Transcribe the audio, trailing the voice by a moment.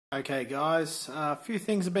Okay guys, a few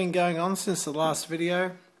things have been going on since the last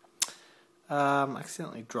video. I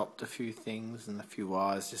accidentally dropped a few things and a few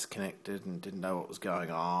wires disconnected and didn't know what was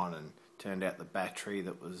going on, and turned out the battery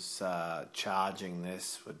that was charging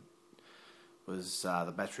this was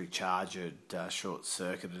the battery charger had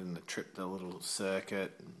short-circuited and it tripped the little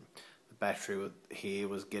circuit, and the battery here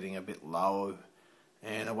was getting a bit low,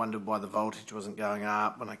 and I wondered why the voltage wasn't going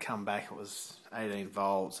up. When I come back it was 18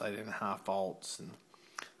 volts, 18.5 volts, and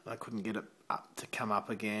I couldn't get it up to come up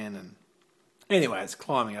again, and anyway it's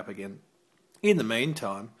climbing up again. In the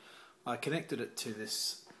meantime I connected it to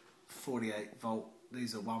this 48 volt,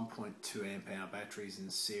 these are 1.2 amp hour batteries in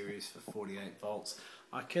series for 48 volts.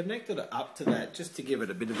 I connected it up to that just to give it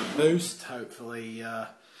a bit of a boost, hopefully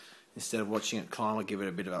instead of watching it climb I'll give it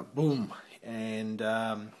a bit of a boom, and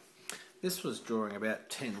this was drawing about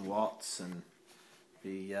 10 watts and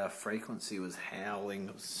the frequency was howling.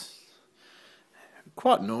 It was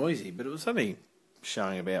quite noisy, but it was only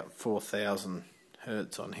showing about 4,000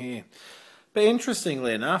 hertz on here. But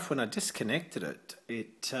interestingly enough, when I disconnected it,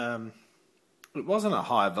 it wasn't a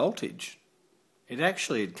high voltage. It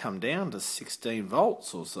actually had come down to 16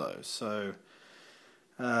 volts or so. So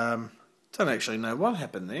don't actually know what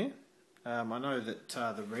happened there. I know that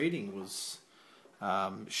the reading was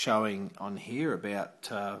showing on here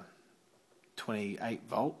about 28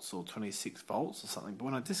 volts or 26 volts or something, but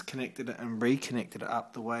when I disconnected it and reconnected it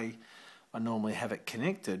up the way I normally have it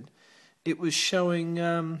connected, it was showing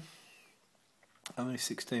only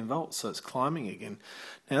 16 volts, so it's climbing again.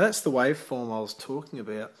 Now that's the waveform I was talking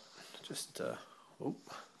about. Just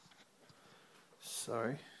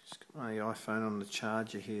sorry, just got my iPhone on the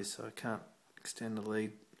charger here so I can't extend the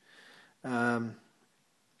lead.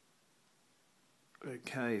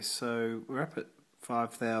 Okay, so we're up at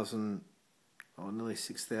 5,000 or nearly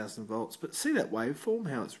 6,000 volts, but see that waveform,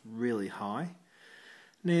 how it's really high.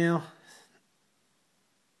 Now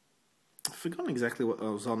I've forgotten exactly what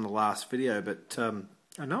was on the last video, but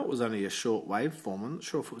I know it was only a short waveform. I'm not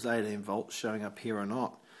sure if it was 18 volts showing up here or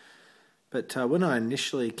not, but when I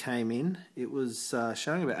initially came in it was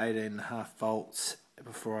showing about 18.5 volts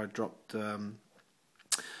before I dropped a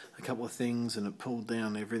couple of things and it pulled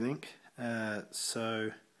down everything. The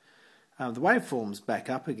waveform's back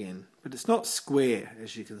up again, but it's not square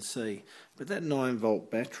as you can see, but that 9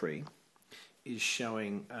 volt battery is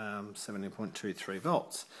showing 17.23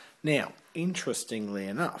 volts. Now interestingly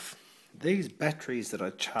enough, these batteries that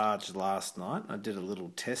I charged last night, I did a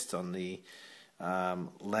little test on the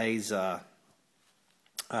laser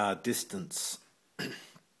distance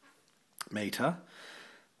meter.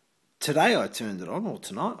 Today I turned it on, or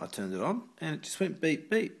tonight I turned it on, and it just went beep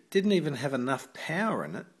beep. Didn't even have enough power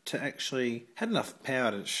in it to actually, had enough power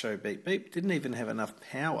to show beep beep, didn't even have enough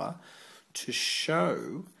power to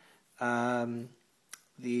show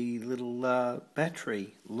the little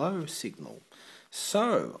battery low signal.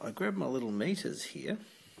 So I grabbed my little meters here,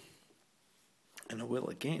 and I will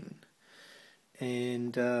again,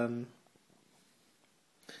 and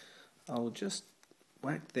I'll just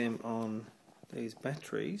whack them on these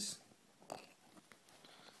batteries.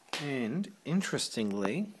 And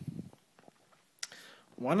interestingly,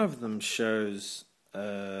 one of them shows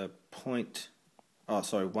 1 point.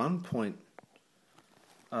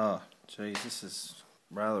 Oh, geez, this is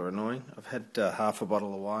rather annoying. I've had half a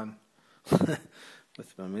bottle of wine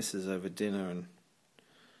with my missus over dinner, and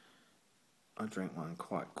I drank one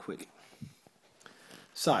quite quick.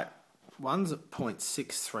 So, one's at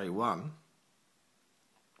 0.631.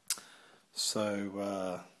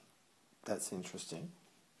 So that's interesting.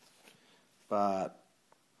 But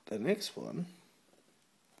the next one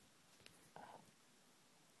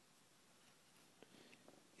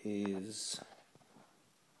is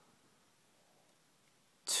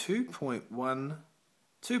 2.14,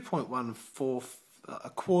 a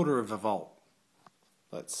quarter of a volt,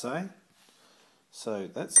 let's say. So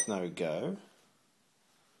that's no go.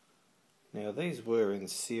 Now these were in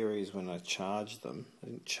series when I charged them. I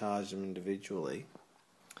didn't charge them individually.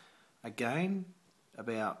 Again,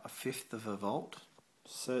 about 1/5 of a volt.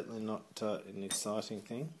 Certainly not an exciting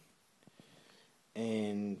thing.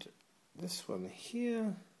 And this one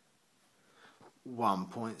here,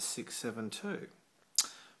 1.672.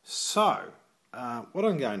 So, what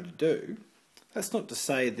I'm going to do, that's not to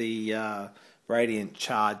say the Radiant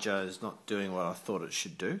charger is not doing what I thought it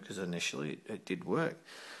should do, because initially it did work.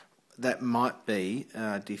 That might be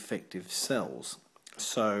defective cells.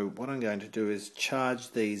 So what I'm going to do is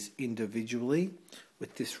charge these individually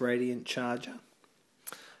with this Radiant charger.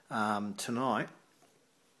 Tonight,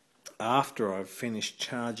 after I've finished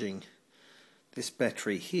charging this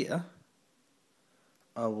battery here,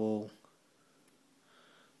 I will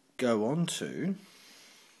go on to,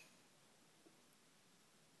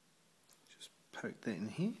 just poke that in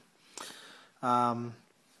here,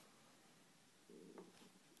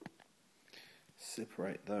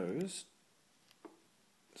 separate those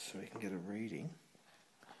so we can get a reading.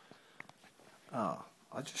 Oh,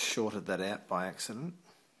 I just shorted that out by accident.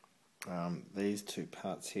 These two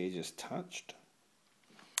parts here just touched.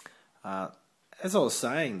 As I was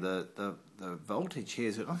saying, the voltage here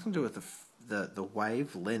has got nothing to do with the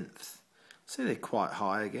wavelength. See, they're quite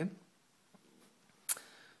high again.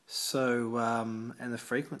 So, and the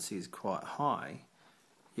frequency is quite high,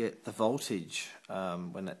 yet the voltage,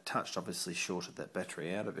 when it touched, obviously shorted that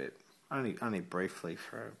battery out a bit. Only briefly,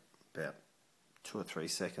 for about 2 or 3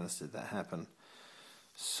 seconds did that happen.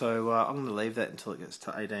 So I'm going to leave that until it gets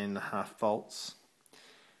to 18.5 volts.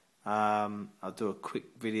 I'll do a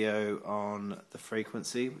quick video on the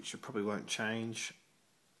frequency, which probably won't change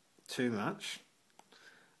too much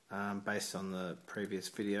based on the previous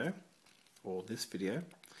video or this video.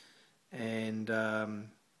 And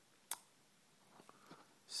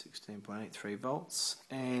 16.83 volts,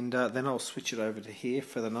 and then I'll switch it over to here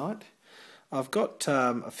for the night. I've got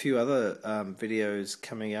a few other videos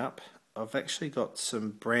coming up. I've actually got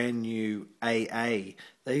some brand new AA.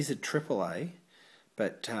 These are AAA,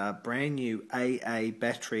 but brand new AA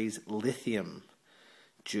batteries, lithium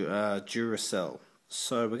Duracell.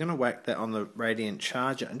 So we're going to whack that on the Radiant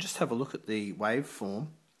charger and just have a look at the waveform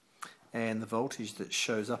and the voltage that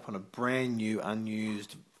shows up on a brand new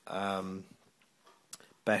unused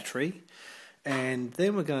battery. And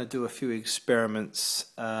then we're going to do a few experiments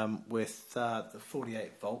with the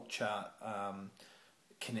 48 volt chart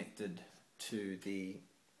connected to the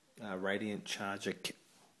Radiant charger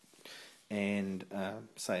and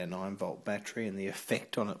say a 9 volt battery, and the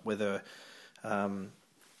effect on it, whether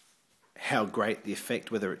how great the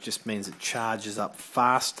effect, whether it just means it charges up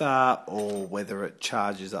faster or whether it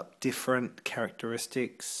charges up different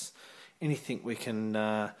characteristics, anything we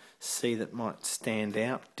can see that might stand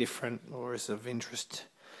out different or is of interest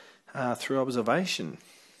through observation.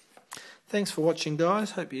 Thanks for watching,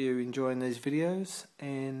 guys. Hope you're enjoying these videos,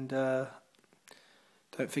 and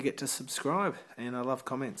don't forget to subscribe, and I love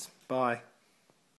comments. Bye.